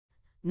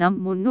நம்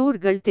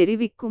முன்னோர்கள்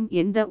தெரிவிக்கும்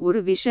எந்த ஒரு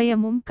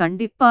விஷயமும்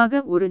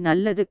கண்டிப்பாக ஒரு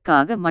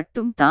நல்லதுக்காக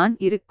மட்டும் தான்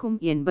இருக்கும்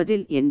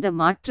என்பதில் எந்த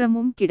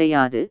மாற்றமும்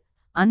கிடையாது.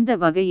 அந்த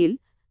வகையில்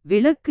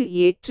விளக்கு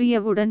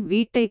ஏற்றியவுடன்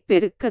வீட்டை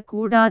பெருக்க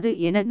கூடாது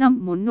என நம்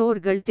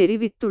முன்னோர்கள்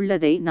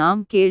தெரிவித்துள்ளதை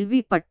நாம்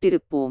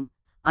கேள்விப்பட்டிருப்போம்.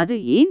 அது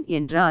ஏன்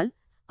என்றால்,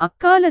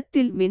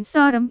 அக்காலத்தில்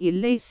மின்சாரம்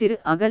இல்லை, சிறு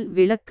அகல்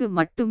விளக்கு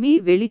மட்டுமே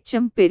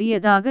வெளிச்சம்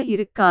பெரியதாக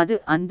இருக்காது.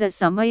 அந்த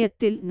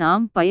சமயத்தில்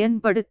நாம்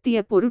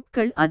பயன்படுத்திய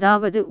பொருட்கள்,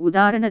 அதாவது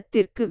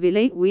உதாரணத்திற்கு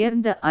விலை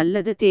உயர்ந்த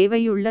அல்லது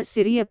தேவையுள்ள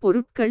சிறிய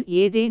பொருட்கள்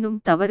ஏதேனும்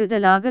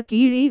தவறுதலாக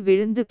கீழே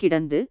விழுந்து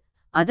கிடந்து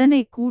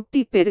அதனை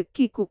கூட்டி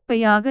பெருக்கி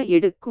குப்பையாக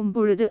எடுக்கும்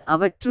பொழுது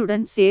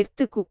அவற்றுடன்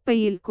சேர்த்து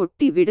குப்பையில்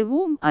கொட்டி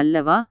விடுவோம்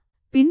அல்லவா?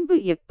 பின்பு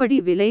எப்படி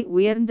விலை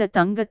உயர்ந்த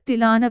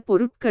தங்கத்திலான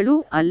பொருட்களோ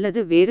அல்லது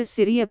வேறு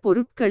சிறிய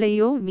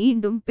பொருட்களையோ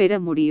மீண்டும் பெற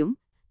முடியும்?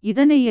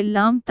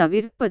 இதனையெல்லாம்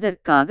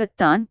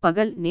தவிர்ப்பதற்காகத்தான்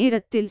பகல்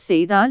நேரத்தில்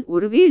செய்தால்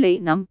ஒருவேளை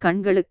நம்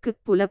கண்களுக்கு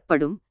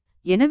புலப்படும்.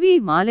 எனவே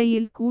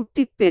மாலையில்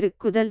கூட்டிப்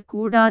பெருக்குதல்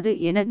கூடாது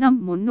என நம்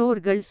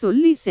முன்னோர்கள்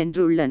சொல்லி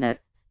சென்றுள்ளனர்.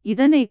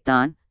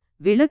 இதனைத்தான்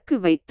விளக்கு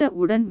வைத்த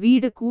உடன்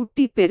வீடு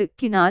கூட்டி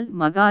பெருக்கினால்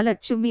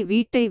மகாலட்சுமி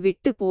வீட்டை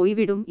விட்டு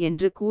போய்விடும்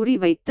என்று கூறி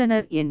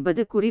வைத்தனர்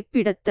என்பது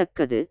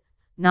குறிப்பிடத்தக்கது.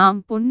 நாம்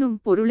பொன்னும்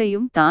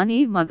பொருளையும் தானே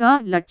மகா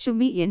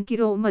லட்சுமி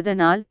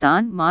என்கிறோமதனால்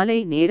தான் மாலை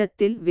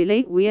நேரத்தில் விலை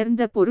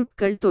உயர்ந்த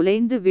பொருட்கள்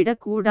தொலைந்து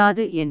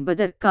விடக்கூடாது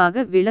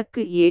என்பதற்காக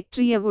விளக்கு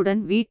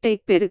ஏற்றியவுடன் வீட்டை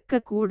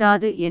பெருக்க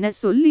கூடாது என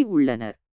சொல்லி உள்ளனர்.